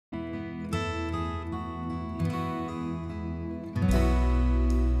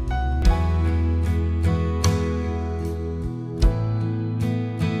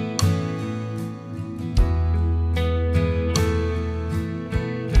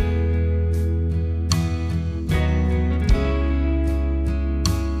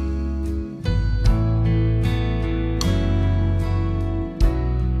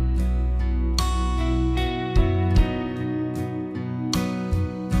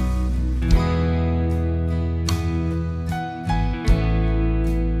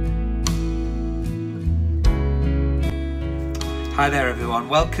Hi there everyone,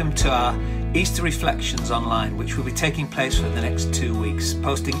 welcome to our Easter Reflections online, which will be taking place for the next 2 weeks,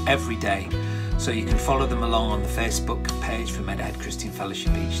 posting every day, so you can follow them along on the Facebook page for Meadowhead Christian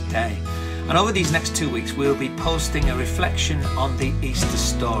Fellowship each day. And over these next 2 weeks we'll be posting a reflection on the Easter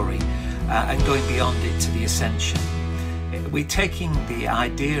story and going beyond it to the Ascension. We're taking the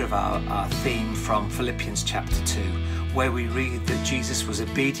idea of our theme from Philippians chapter 2, where we read that Jesus was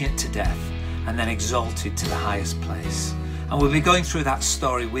obedient to death and then exalted to the highest place. And we'll be going through that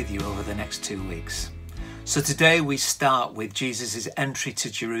story with you over the next 2 weeks. So today we start with Jesus' entry to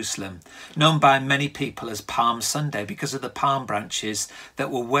Jerusalem, known by many people as Palm Sunday because of the palm branches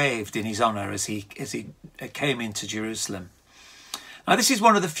that were waved in his honour as he came into Jerusalem. Now this is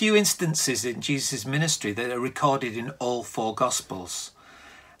one of the few instances in Jesus' ministry that are recorded in all 4 Gospels.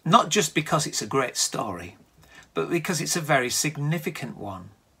 Not just because it's a great story, but because it's a very significant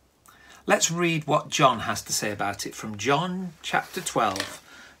one. Let's read what John has to say about it from John chapter 12,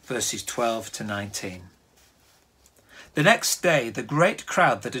 verses 12 to 19. The next day, the great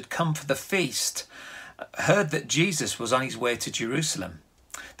crowd that had come for the feast heard that Jesus was on his way to Jerusalem.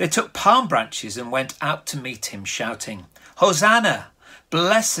 They took palm branches and went out to meet him, shouting, "Hosanna!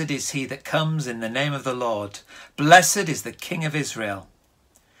 Blessed is he that comes in the name of the Lord. Blessed is the King of Israel."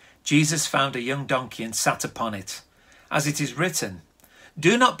 Jesus found a young donkey and sat upon it, as it is written,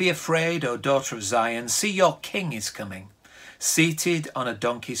 "Do not be afraid, O daughter of Zion. See, your king is coming, seated on a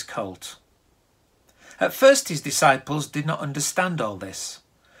donkey's colt." At first his disciples did not understand all this.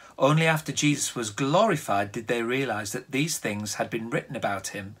 Only after Jesus was glorified did they realize that these things had been written about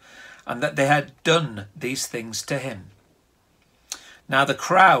him and that they had done these things to him. Now the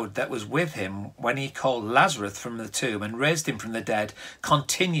crowd that was with him when he called Lazarus from the tomb and raised him from the dead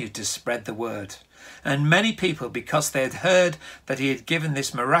continued to spread the word. And many people, because they had heard that he had given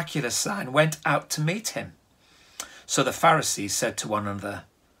this miraculous sign, went out to meet him. So the Pharisees said to one another,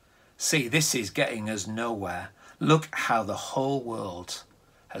 "See, this is getting us nowhere. Look how the whole world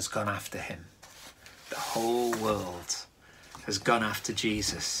has gone after him." The whole world has gone after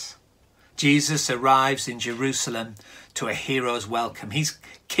Jesus. Jesus arrives in Jerusalem to a hero's welcome. He's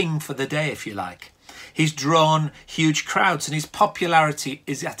king for the day, if you like. He's drawn huge crowds and his popularity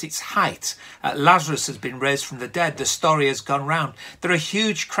is at its height. Lazarus has been raised from the dead. The story has gone round. There are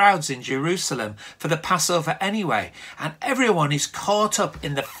huge crowds in Jerusalem for the Passover anyway. And everyone is caught up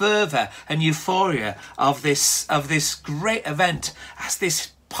in the fervour and euphoria of this great event as this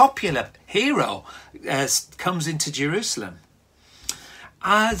popular hero comes into Jerusalem.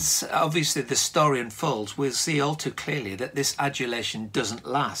 As obviously the story unfolds, we'll see all too clearly that this adulation doesn't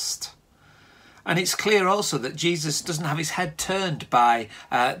last. And it's clear also that Jesus doesn't have his head turned by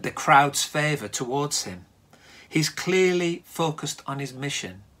the crowd's favour towards him. He's clearly focused on his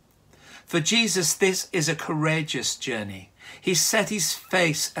mission. For Jesus, this is a courageous journey. He set his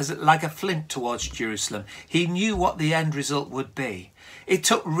face like a flint towards Jerusalem. He knew what the end result would be. It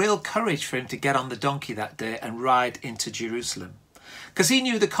took real courage for him to get on the donkey that day and ride into Jerusalem, because he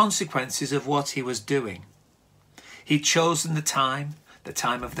knew the consequences of what he was doing. He'd chosen the time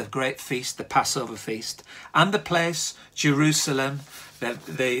of the great feast, the Passover feast, and the place, Jerusalem,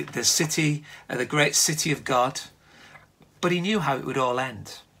 the city, the great city of God. But he knew how it would all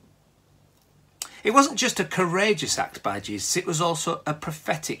end. It wasn't just a courageous act by Jesus, it was also a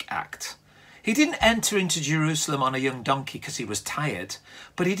prophetic act. He didn't enter into Jerusalem on a young donkey because he was tired,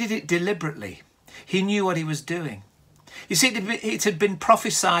 but he did it deliberately. He knew what he was doing. You see, it had been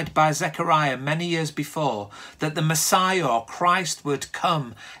prophesied by Zechariah many years before that the Messiah or Christ would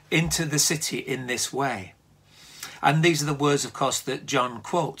come into the city in this way. And these are the words, of course, that John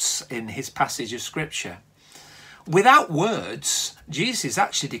quotes in his passage of Scripture. Without words, Jesus is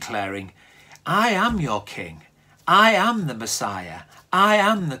actually declaring, "I am your King. I am the Messiah. I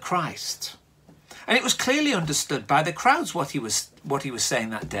am the Christ." And it was clearly understood by the crowds what he was saying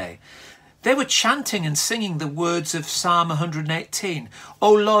that day. They were chanting and singing the words of Psalm 118,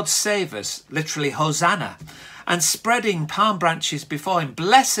 "O Lord, save us," literally Hosanna, and spreading palm branches before him.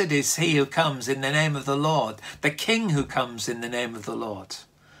 "Blessed is he who comes in the name of the Lord, the King who comes in the name of the Lord."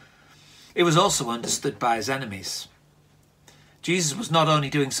 It was also understood by his enemies. Jesus was not only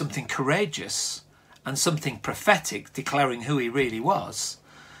doing something courageous and something prophetic, declaring who he really was,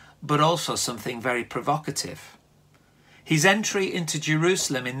 but also something very provocative. His entry into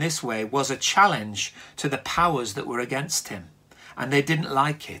Jerusalem in this way was a challenge to the powers that were against him, and they didn't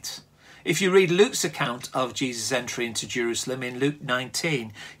like it. If you read Luke's account of Jesus' entry into Jerusalem in Luke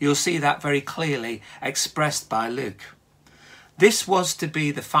 19, you'll see that very clearly expressed by Luke. This was to be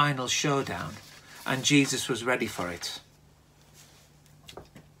the final showdown, and Jesus was ready for it.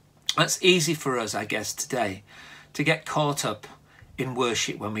 It's easy for us, I guess, today to get caught up in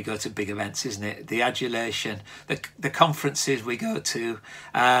worship when we go to big events, isn't it? The adulation, the conferences we go to,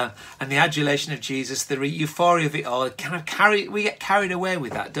 and the adulation of Jesus, the euphoria of it all. We get carried away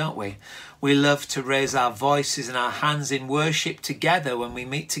with that, don't we? We love to raise our voices and our hands in worship together when we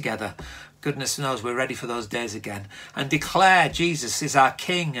meet together. Goodness knows we're ready for those days again, and declare Jesus is our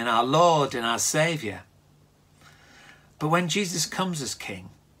King and our Lord and our Saviour. But when Jesus comes as King,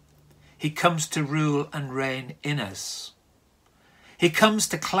 he comes to rule and reign in us. He comes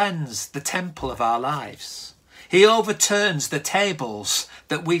to cleanse the temple of our lives. He overturns the tables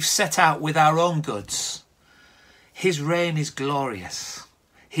that we've set out with our own goods. His reign is glorious.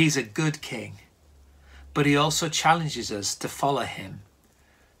 He's a good King, but he also challenges us to follow him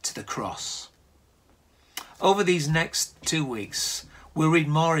to the cross. Over these next 2 weeks, we'll read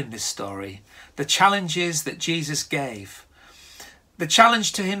more in this story, the challenges that Jesus gave, the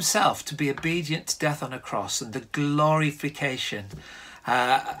challenge to himself to be obedient to death on a cross, and the glorification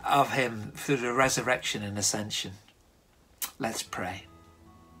of him through the resurrection and ascension. Let's pray.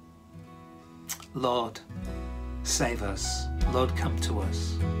 Lord, save us. Lord, come to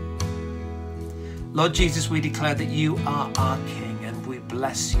us. Lord Jesus, we declare that you are our King, and we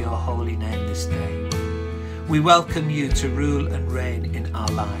bless your holy name this day. We welcome you to rule and reign in our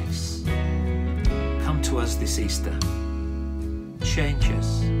lives. Come to us this Easter. Change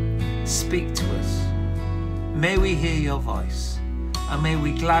us. Speak to us. May we hear your voice, and may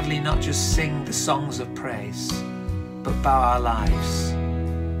we gladly not just sing the songs of praise, but bow our lives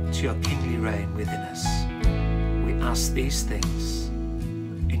to your kingly reign within us. We ask these things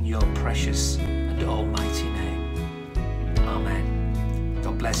in your precious and almighty name. Amen.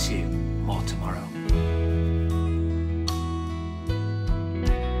 God bless you. More tomorrow.